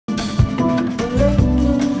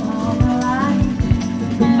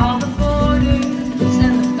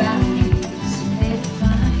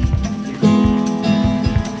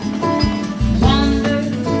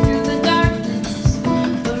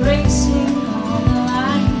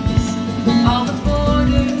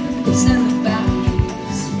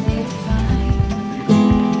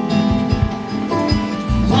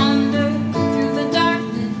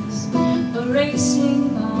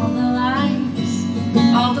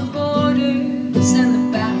the borders and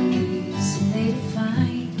the boundaries they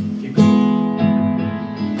define.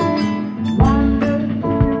 Wander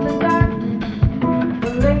through the darkness,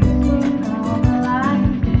 erasing all the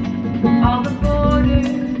light. All the borders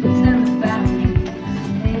and the boundaries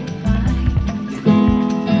they define.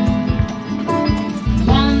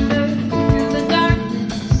 Wander through the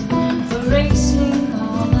darkness, erasing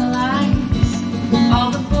all the lights. All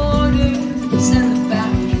the borders and the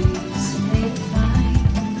boundaries they define.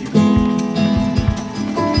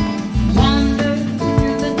 Wander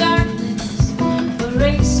through the darkness,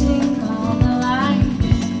 erasing all the lights.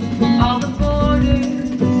 All the borders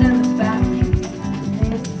and the boundaries they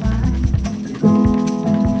define.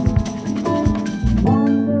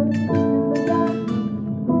 Wander through the darkness,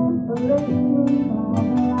 erasing all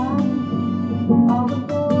the lights. All the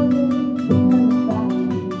borders and the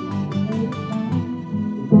boundaries they define.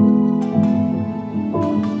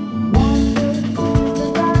 Wander through the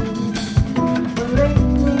darkness,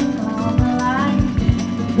 erasing all the lights.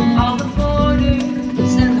 All the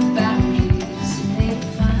borders and the boundaries they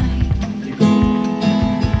define.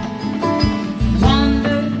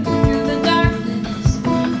 Wander through the darkness,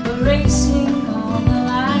 erasing all the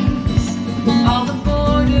lights. All the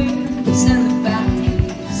borders and the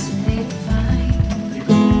boundaries they define.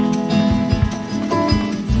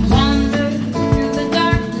 Wander through the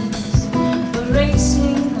darkness,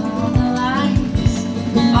 erasing all the lights.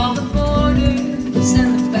 All the borders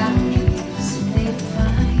and the boundaries they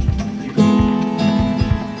define.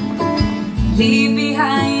 Leave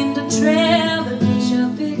behind a trail that paints your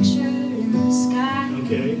picture in the sky.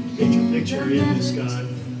 Okay, paint your picture in the sky.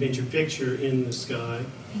 Paint your picture in the sky.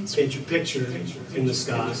 Paint your picture in the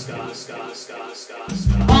sky.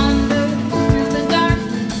 Wander through the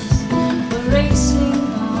darkness, erasing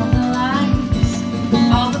all the lights.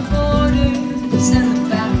 All the borders and the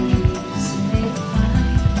boundaries they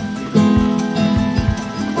define.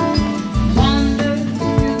 Wander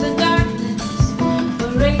through the darkness,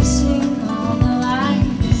 erasing all the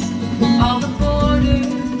lights. All the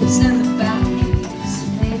borders and the boundaries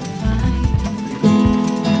they define.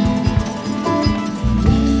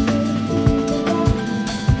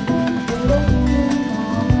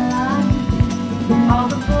 All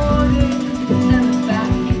the borders and the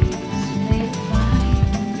boundaries they define.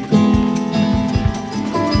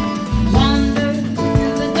 Wander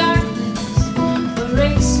through the darkness,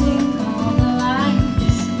 erasing all the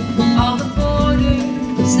lights. All the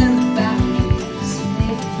borders and the boundaries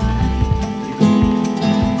they define.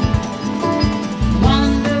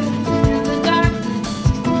 Wander through the darkness,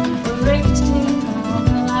 erasing all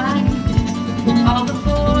the lights. All the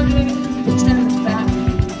borders and the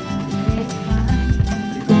boundaries they define.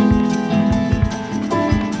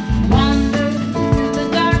 Wander through the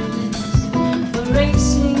darkness,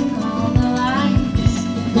 erasing all the lights.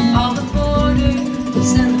 All the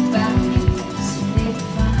borders and the boundaries they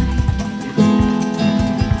define.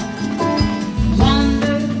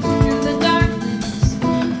 Wander through the darkness,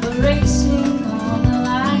 erasing all the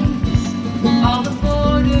lights. All the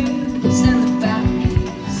borders and the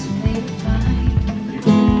boundaries they define.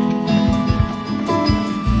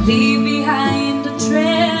 Leave behind a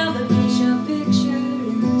trail that paints your picture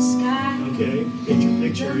in the sky. Okay, paint your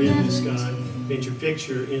picture in the sky. Paint your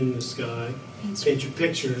picture in the sky. Paint your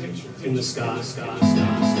picture in the sky.